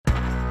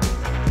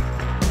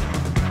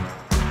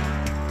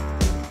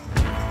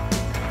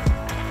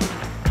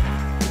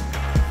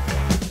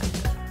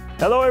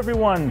Hello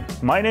everyone,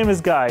 my name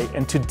is Guy,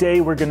 and today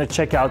we're going to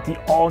check out the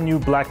all-new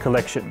Black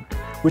collection,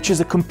 which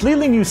is a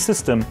completely new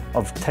system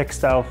of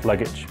textile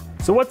luggage.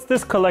 So what's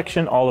this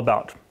collection all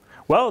about?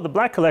 Well, the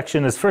Black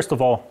collection is first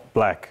of all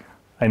black.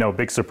 I know,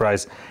 big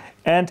surprise.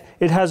 And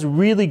it has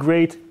really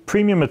great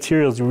premium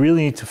materials, you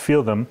really need to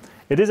feel them.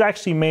 It is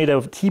actually made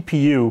of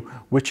TPU,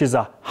 which is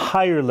a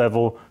higher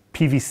level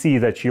PVC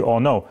that you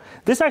all know.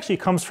 This actually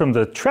comes from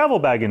the travel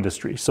bag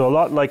industry, so a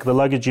lot like the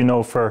luggage you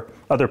know for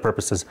other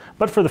purposes,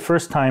 but for the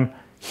first time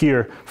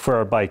here for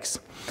our bikes.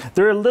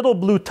 There are little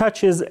blue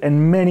touches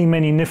and many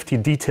nifty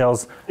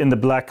details in the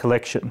Black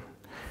collection.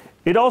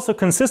 It also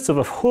consists of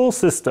a full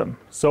system,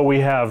 so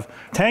we have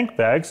tank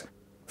bags,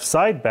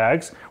 side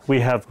bags, we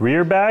have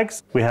rear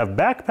bags, we have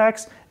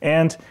backpacks,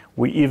 and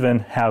we even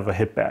have a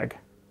hip bag.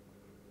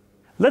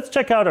 Let's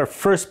check out our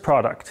first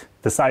product,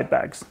 the side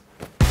bags.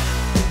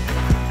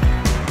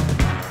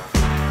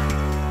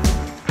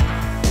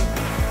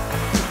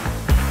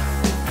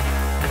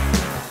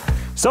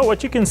 So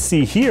what you can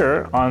see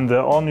here on the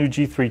all-new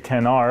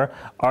G310R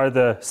are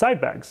the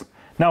side bags.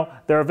 Now,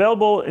 they're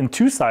available in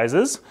two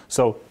sizes.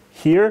 So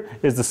here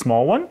is the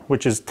small one,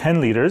 which is 10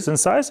 liters in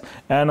size,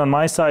 and on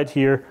my side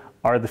here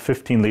are the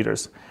 15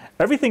 liters.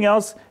 Everything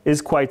else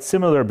is quite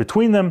similar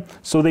between them,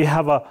 so they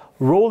have a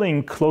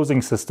rolling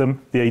closing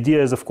system. The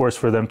idea is, of course,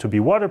 for them to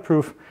be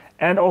waterproof,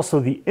 and also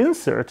the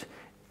insert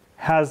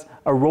has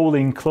a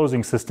rolling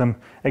closing system,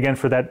 again,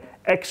 for that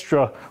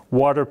extra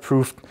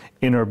waterproof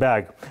inner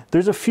bag.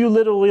 There's a few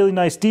little really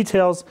nice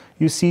details.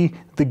 You see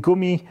the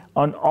gummy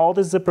on all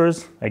the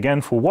zippers,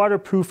 again, for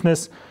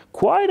waterproofness,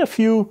 quite a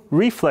few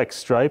reflex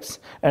stripes,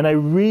 and I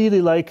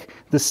really like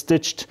the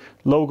stitched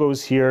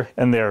logos here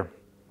and there.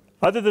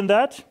 Other than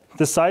that,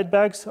 the side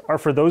bags are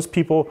for those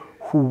people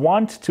who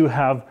want to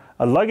have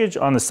a luggage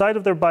on the side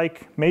of their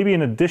bike, maybe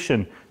in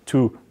addition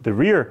to the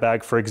rear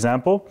bag, for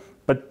example,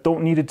 but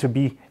don't need it to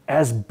be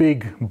as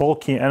big,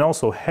 bulky, and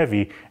also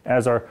heavy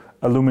as our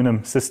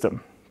aluminum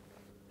system.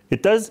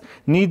 It does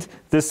need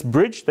this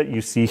bridge that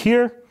you see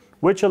here,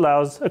 which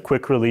allows a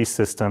quick release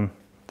system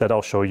that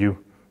I'll show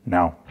you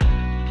now.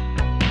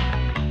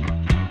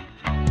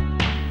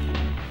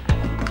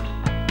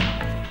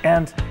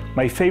 And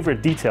my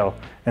favorite detail,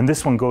 and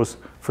this one goes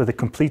for the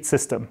complete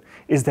system,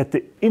 is that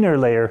the inner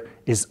layer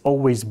is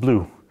always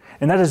blue.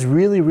 And that is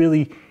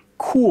really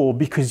cool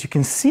because you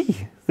can see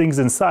things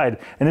inside,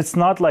 and it's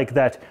not like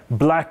that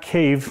black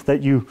cave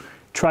that you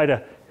try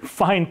to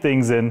find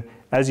things in,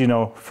 as you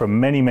know from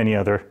many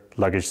other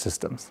luggage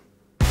systems.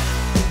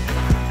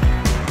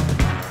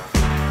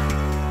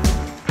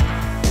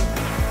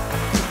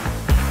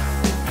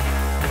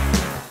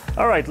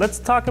 All right, let's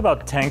talk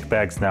about tank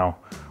bags now.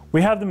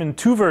 We have them in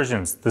two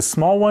versions, the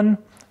small one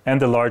and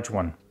the large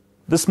one.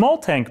 The small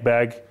tank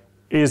bag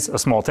is a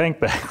small tank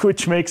bag,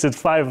 which makes it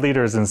 5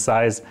 liters in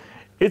size.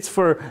 It's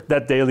for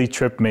that daily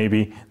trip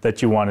maybe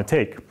that you want to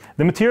take.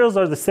 The materials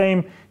are the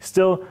same,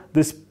 still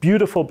this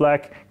beautiful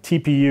black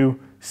TPU,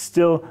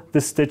 still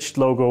the stitched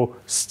logo,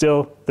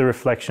 still the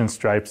reflection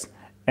stripes,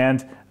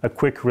 and a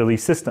quick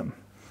release system.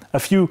 A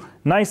few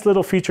nice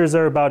little features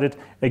are about it,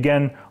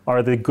 again,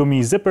 are the gummy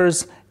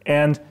zippers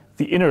and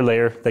the inner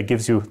layer that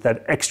gives you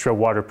that extra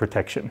water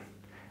protection.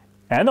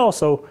 And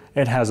also,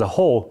 it has a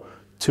hole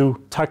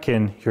to tuck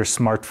in your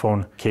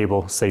smartphone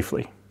cable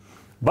safely.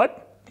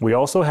 But we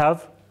also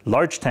have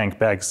large tank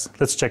bags.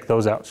 Let's check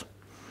those out.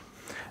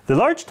 The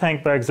large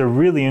tank bags are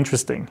really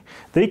interesting.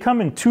 They come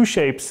in two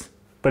shapes,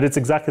 but it's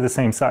exactly the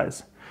same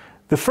size.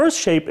 The first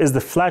shape is the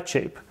flat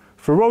shape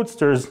for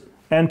roadsters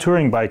and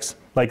touring bikes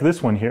like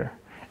this one here.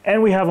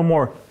 And we have a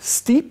more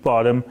steep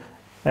bottom,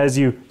 as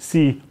you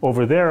see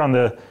over there on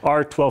the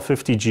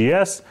R1250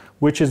 GS,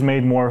 which is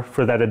made more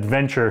for that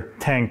adventure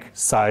tank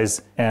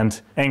size and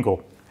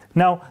angle.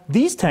 Now,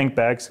 these tank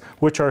bags,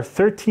 which are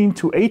 13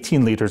 to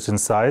 18 liters in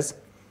size,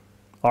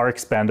 are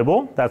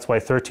expandable. That's why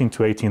 13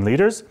 to 18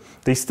 liters.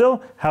 They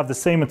still have the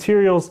same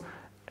materials,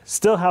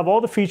 still have all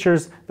the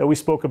features that we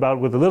spoke about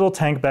with the little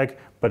tank bag,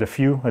 but a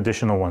few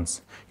additional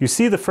ones. You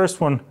see the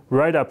first one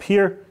right up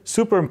here,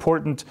 super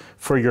important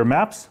for your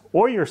maps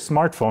or your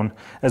smartphone.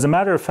 As a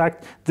matter of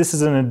fact, this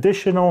is an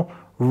additional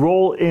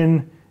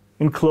roll-in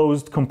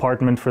enclosed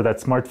compartment for that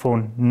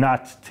smartphone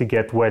not to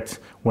get wet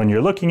when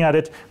you're looking at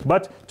it,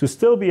 but to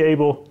still be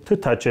able to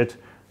touch it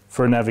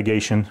for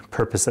navigation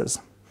purposes.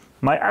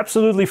 My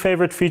absolutely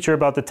favorite feature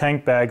about the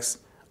tank bags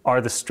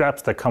are the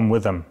straps that come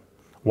with them.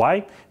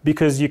 Why?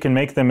 Because you can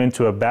make them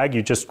into a bag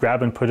you just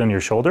grab and put on your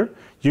shoulder.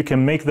 You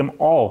can make them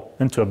all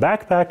into a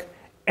backpack,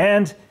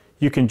 and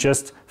you can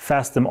just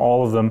fasten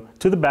all of them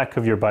to the back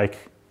of your bike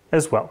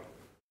as well.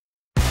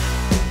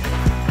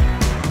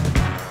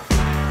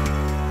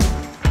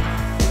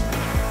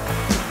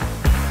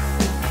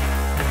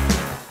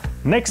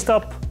 Next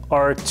up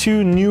are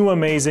two new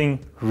amazing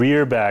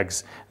rear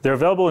bags. They're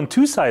available in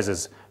two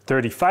sizes,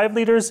 35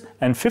 liters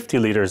and 50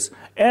 liters,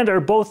 and are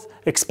both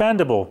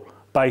expandable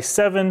by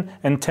 7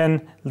 and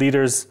 10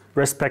 liters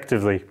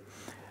respectively.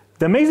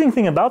 The amazing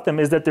thing about them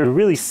is that they're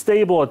really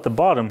stable at the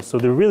bottom, so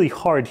they're really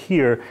hard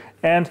here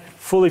and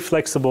fully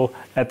flexible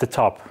at the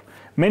top.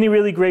 Many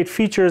really great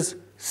features,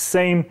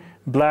 same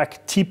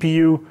black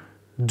TPU,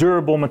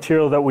 durable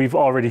material that we've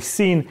already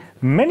seen,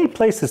 many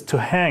places to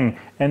hang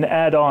and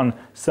add on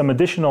some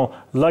additional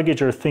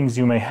luggage or things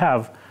you may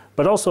have,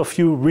 but also a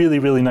few really,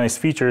 really nice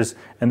features,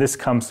 and this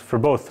comes for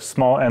both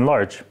small and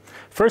large.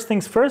 First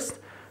things first,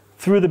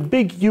 through the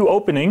big U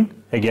opening,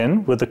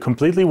 again with a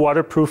completely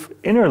waterproof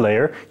inner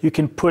layer, you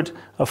can put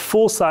a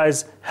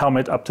full-size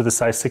helmet up to the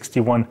size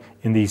 61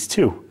 in these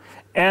two.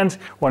 And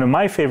one of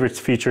my favorite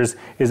features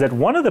is that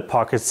one of the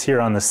pockets here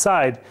on the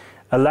side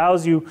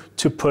allows you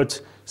to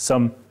put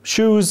some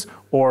shoes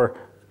or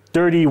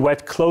dirty,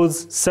 wet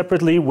clothes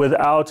separately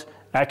without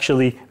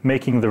actually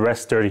making the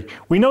rest dirty.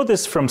 We know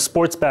this from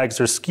sports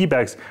bags or ski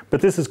bags, but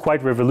this is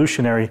quite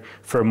revolutionary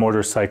for a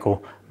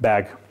motorcycle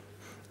bag.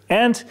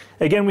 And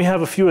again, we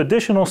have a few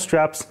additional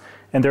straps,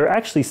 and there are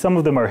actually some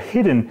of them are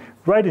hidden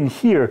right in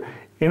here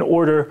in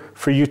order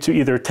for you to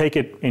either take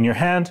it in your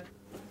hand,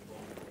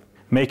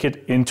 make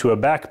it into a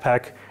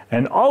backpack,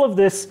 and all of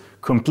this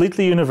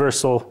completely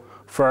universal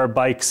for our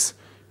bikes,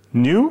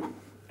 new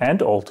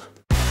and old.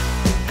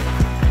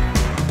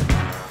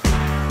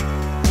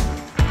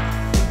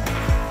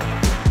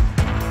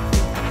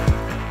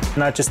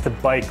 Not just the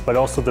bike, but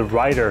also the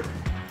rider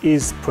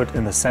is put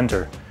in the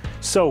center.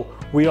 So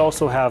we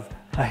also have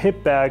a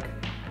hip bag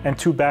and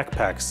two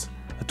backpacks,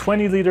 a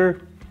 20-liter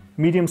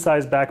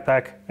medium-sized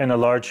backpack and a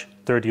large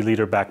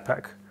 30-liter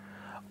backpack.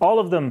 All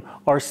of them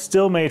are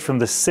still made from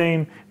the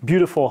same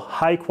beautiful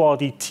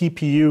high-quality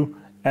TPU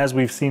as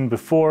we've seen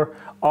before.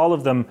 All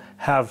of them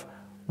have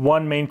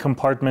one main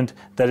compartment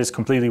that is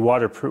completely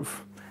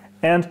waterproof.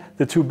 And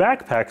the two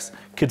backpacks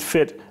could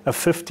fit a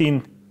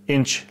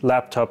 15-inch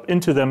laptop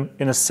into them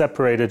in a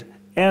separated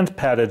and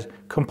padded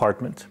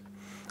compartment.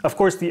 Of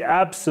course, the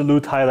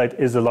absolute highlight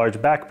is the large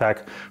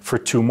backpack for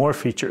two more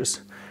features.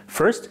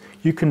 First,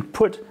 you can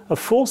put a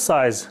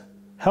full-size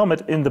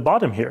helmet in the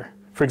bottom here,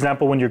 for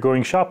example, when you're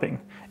going shopping.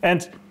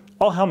 And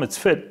all helmets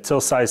fit till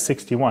size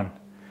 61.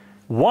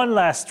 One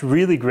last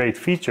really great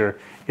feature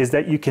is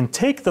that you can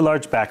take the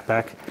large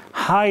backpack,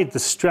 hide the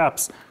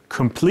straps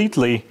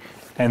completely,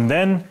 and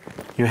then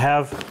you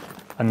have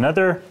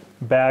another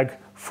bag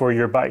for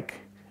your bike.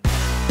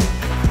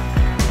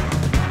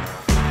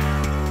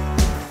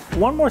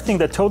 One more thing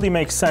that totally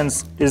makes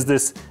sense is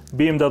this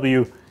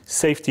BMW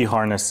safety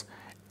harness.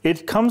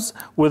 It comes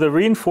with a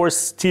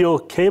reinforced steel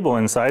cable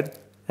inside,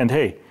 and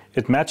hey,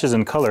 it matches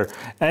in color.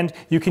 And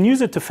you can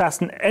use it to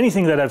fasten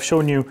anything that I've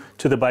shown you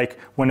to the bike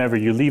whenever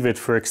you leave it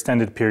for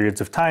extended periods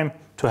of time,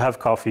 to have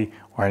coffee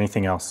or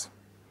anything else.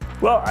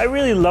 Well, I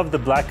really love the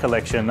black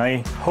collection. I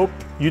hope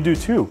you do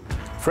too.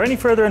 For any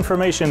further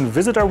information,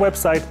 visit our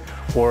website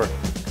or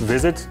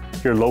visit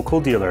your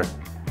local dealer.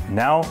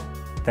 Now,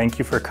 thank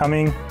you for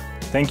coming.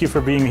 Thank you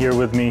for being here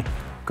with me.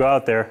 Go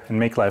out there and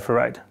make life a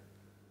ride.